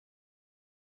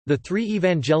The three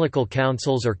evangelical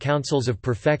counsels or counsels of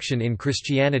perfection in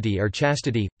Christianity are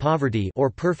chastity, poverty or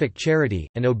perfect charity,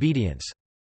 and obedience.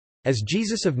 As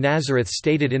Jesus of Nazareth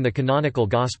stated in the canonical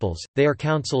Gospels, they are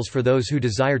counsels for those who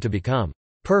desire to become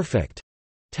perfect.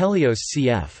 Teleos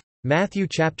cf. Matthew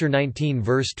chapter 19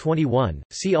 verse 21,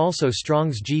 see also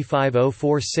Strong's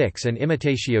G5046 and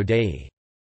Imitatio Dei.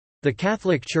 The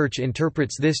Catholic Church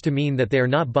interprets this to mean that they are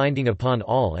not binding upon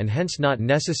all and hence not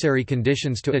necessary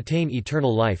conditions to attain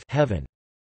eternal life, heaven.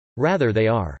 Rather they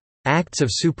are acts of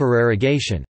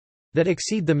supererogation that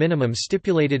exceed the minimum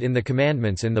stipulated in the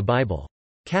commandments in the Bible.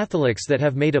 Catholics that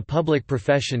have made a public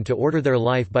profession to order their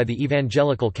life by the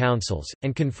evangelical counsels,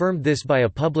 and confirmed this by a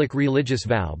public religious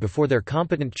vow before their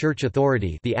competent church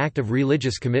authority, the act of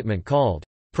religious commitment called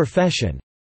profession,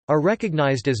 are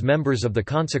recognized as members of the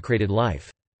consecrated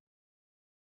life.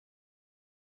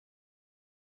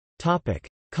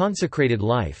 Consecrated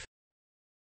life.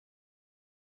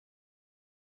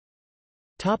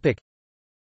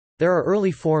 There are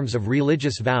early forms of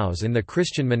religious vows in the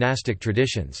Christian monastic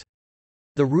traditions.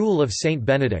 The Rule of Saint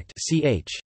Benedict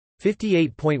ch.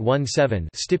 58.17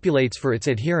 stipulates for its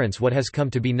adherents what has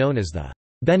come to be known as the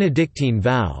Benedictine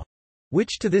vow,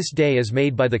 which to this day is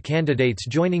made by the candidates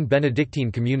joining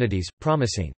Benedictine communities,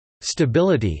 promising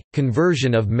stability,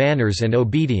 conversion of manners and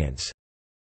obedience.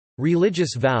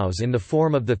 Religious vows in the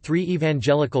form of the three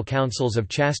evangelical counsels of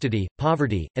chastity,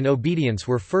 poverty, and obedience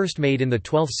were first made in the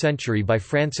 12th century by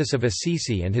Francis of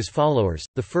Assisi and his followers,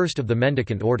 the first of the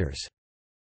mendicant orders.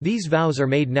 These vows are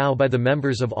made now by the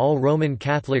members of all Roman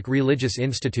Catholic religious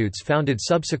institutes founded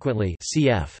subsequently,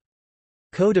 cf.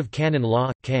 Code of Canon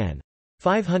Law, Can.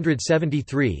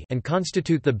 573, and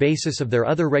constitute the basis of their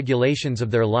other regulations of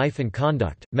their life and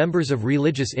conduct. Members of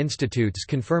religious institutes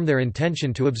confirm their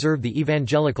intention to observe the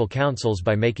evangelical counsels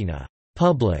by making a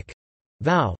public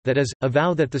vow, that is, a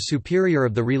vow that the superior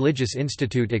of the religious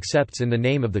institute accepts in the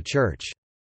name of the Church.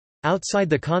 Outside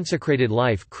the consecrated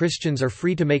life, Christians are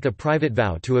free to make a private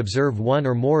vow to observe one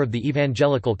or more of the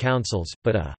evangelical counsels,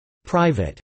 but a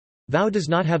private vow does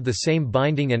not have the same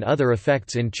binding and other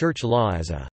effects in church law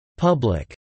as a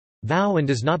public vow and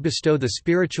does not bestow the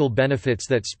spiritual benefits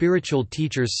that spiritual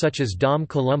teachers such as Dom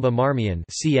Columba Marmion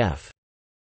cf.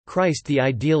 Christ the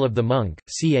ideal of the monk,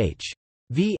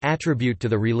 ch.v. attribute to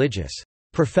the religious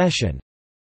profession.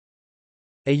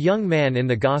 A young man in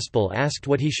the Gospel asked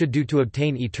what he should do to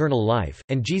obtain eternal life,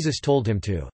 and Jesus told him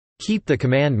to keep the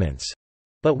commandments.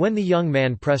 But when the young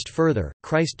man pressed further,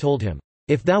 Christ told him,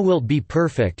 "If thou wilt be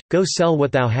perfect, go sell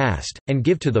what thou hast, and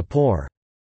give to the poor."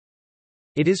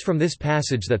 It is from this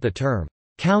passage that the term,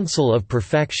 counsel of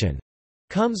perfection,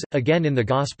 comes. Again in the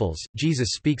Gospels, Jesus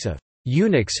speaks of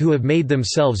eunuchs who have made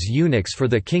themselves eunuchs for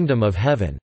the kingdom of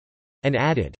heaven, and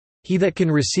added, "He that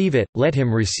can receive it, let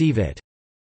him receive it."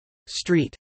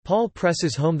 Street. Paul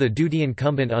presses home the duty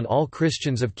incumbent on all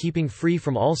Christians of keeping free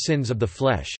from all sins of the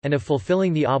flesh, and of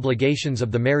fulfilling the obligations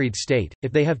of the married state,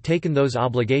 if they have taken those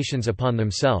obligations upon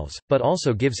themselves, but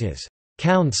also gives his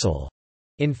counsel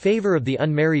in favor of the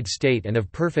unmarried state and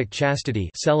of perfect chastity,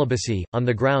 celibacy, on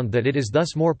the ground that it is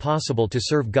thus more possible to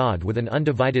serve God with an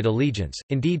undivided allegiance.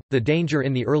 Indeed, the danger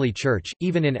in the early Church,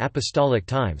 even in apostolic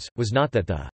times, was not that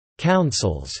the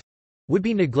counsels would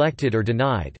be neglected or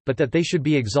denied, but that they should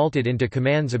be exalted into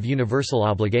commands of universal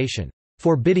obligation,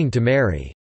 forbidding to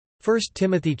marry, 1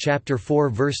 Timothy chapter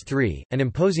 4 verse 3, and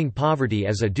imposing poverty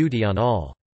as a duty on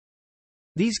all.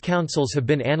 These counsels have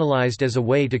been analyzed as a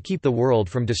way to keep the world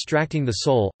from distracting the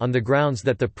soul, on the grounds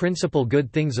that the principal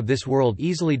good things of this world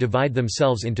easily divide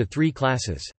themselves into three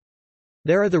classes.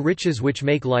 There are the riches which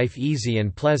make life easy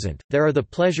and pleasant, there are the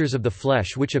pleasures of the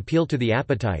flesh which appeal to the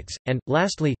appetites, and,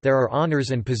 lastly, there are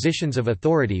honors and positions of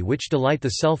authority which delight the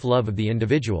self-love of the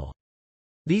individual.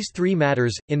 These three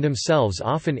matters, in themselves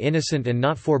often innocent and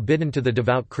not forbidden to the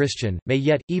devout Christian, may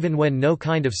yet, even when no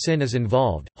kind of sin is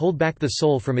involved, hold back the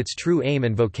soul from its true aim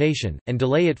and vocation, and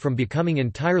delay it from becoming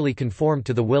entirely conformed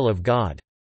to the will of God.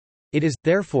 It is,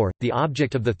 therefore, the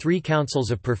object of the three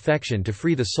counsels of perfection to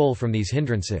free the soul from these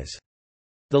hindrances.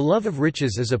 The love of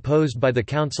riches is opposed by the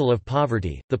counsel of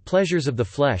poverty, the pleasures of the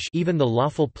flesh, even the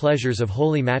lawful pleasures of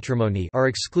holy matrimony, are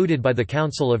excluded by the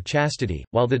counsel of chastity,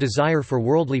 while the desire for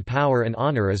worldly power and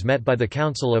honor is met by the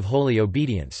counsel of holy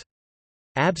obedience.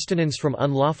 Abstinence from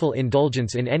unlawful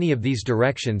indulgence in any of these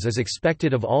directions is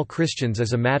expected of all Christians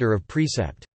as a matter of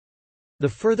precept. The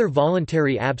further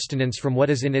voluntary abstinence from what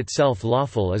is in itself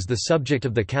lawful is the subject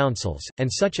of the counsels, and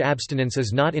such abstinence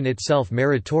is not in itself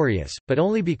meritorious, but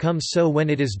only becomes so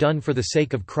when it is done for the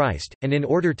sake of Christ, and in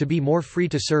order to be more free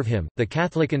to serve him. The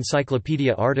Catholic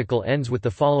Encyclopedia article ends with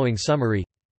the following summary.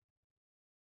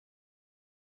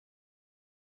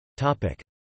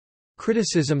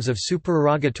 Criticisms of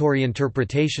supererogatory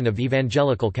interpretation of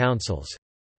evangelical counsels.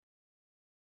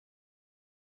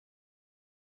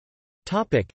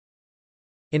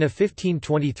 In a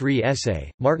 1523 essay,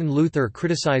 Martin Luther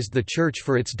criticized the Church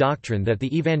for its doctrine that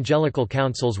the evangelical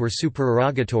counsels were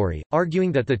supererogatory,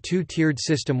 arguing that the two-tiered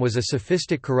system was a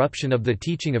sophistic corruption of the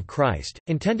teaching of Christ,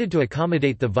 intended to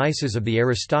accommodate the vices of the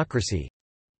aristocracy.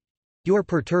 You are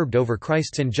perturbed over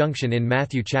Christ's injunction in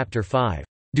Matthew chapter 5.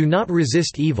 Do not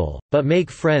resist evil, but make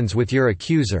friends with your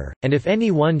accuser, and if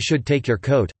any one should take your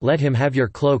coat, let him have your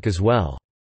cloak as well.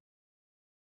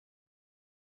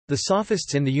 The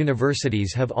sophists in the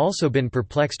universities have also been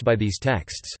perplexed by these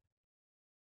texts.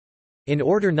 In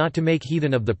order not to make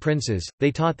heathen of the princes,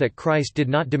 they taught that Christ did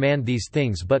not demand these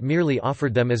things but merely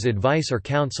offered them as advice or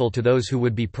counsel to those who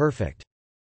would be perfect.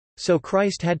 So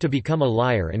Christ had to become a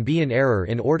liar and be in error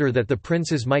in order that the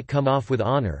princes might come off with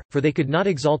honor, for they could not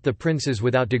exalt the princes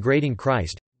without degrading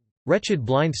Christ. Wretched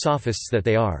blind sophists that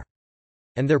they are.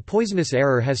 And their poisonous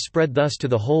error has spread thus to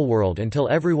the whole world until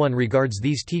everyone regards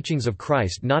these teachings of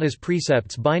Christ not as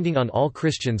precepts binding on all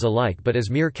Christians alike but as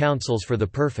mere counsels for the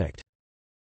perfect.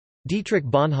 Dietrich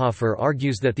Bonhoeffer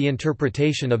argues that the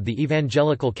interpretation of the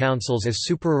evangelical counsels as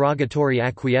supererogatory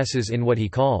acquiesces in what he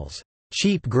calls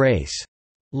cheap grace,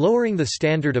 lowering the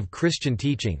standard of Christian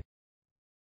teaching.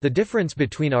 The difference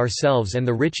between ourselves and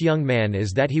the rich young man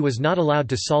is that he was not allowed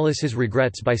to solace his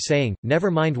regrets by saying,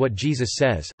 "Never mind what Jesus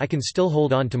says, I can still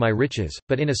hold on to my riches,"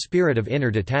 but in a spirit of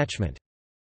inner detachment.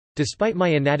 Despite my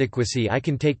inadequacy, I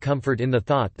can take comfort in the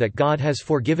thought that God has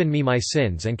forgiven me my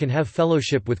sins and can have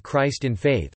fellowship with Christ in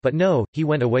faith. But no, he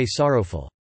went away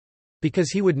sorrowful.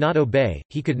 Because he would not obey,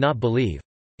 he could not believe.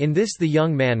 In this the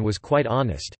young man was quite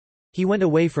honest. He went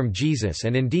away from Jesus,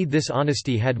 and indeed this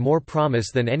honesty had more promise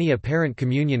than any apparent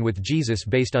communion with Jesus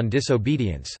based on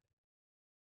disobedience.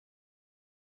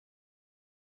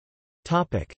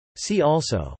 See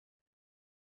also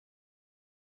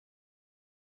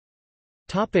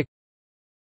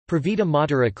Pravita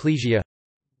Mater Ecclesia,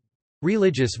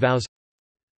 Religious vows,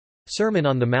 Sermon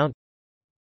on the Mount,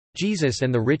 Jesus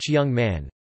and the rich young man,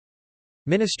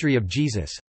 Ministry of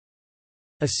Jesus,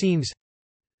 Essenes,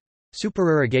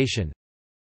 Supererogation.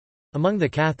 Among the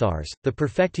Cathars, the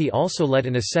Perfecti also led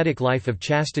an ascetic life of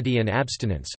chastity and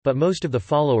abstinence, but most of the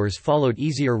followers followed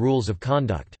easier rules of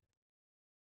conduct.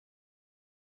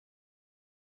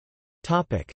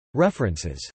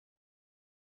 References.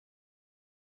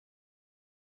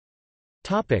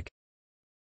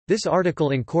 This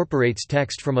article incorporates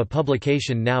text from a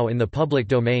publication now in the public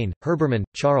domain. Herbermann,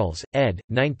 Charles, ed.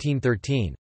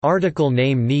 1913. Article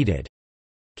name needed.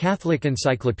 Catholic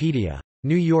Encyclopedia.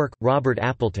 New York, Robert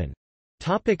Appleton.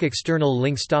 External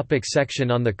links. Section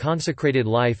on the consecrated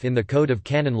life in the Code of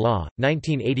Canon Law,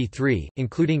 1983,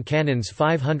 including Canons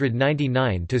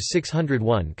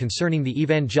 599–601 concerning the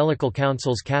Evangelical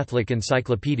Counsels. Catholic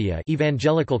Encyclopedia.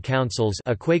 Evangelical Counsels,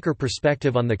 a Quaker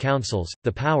perspective on the Councils,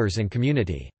 the Powers and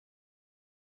Community.